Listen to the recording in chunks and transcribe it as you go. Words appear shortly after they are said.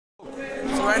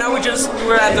So right now we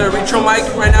were at the retro mic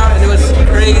right now, and it was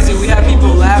crazy. We had people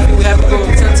laughing, we had people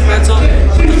sentimental.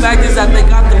 The fact is that they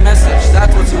got the message. That's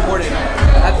what's important.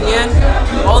 At the end,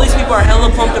 all these people are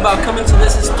hella pumped about coming to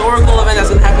this historical event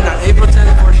that's gonna happen on April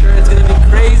 10th for sure. It's gonna be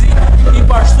crazy.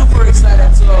 People are super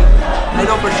excited, so I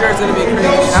know for sure it's gonna be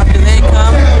crazy. After they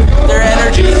come, their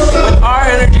energy with our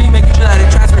energy, making sure that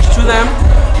it transfers to them,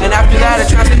 and after that it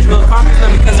transfers to the conference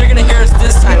them, because they're gonna hear us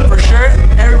this time for sure.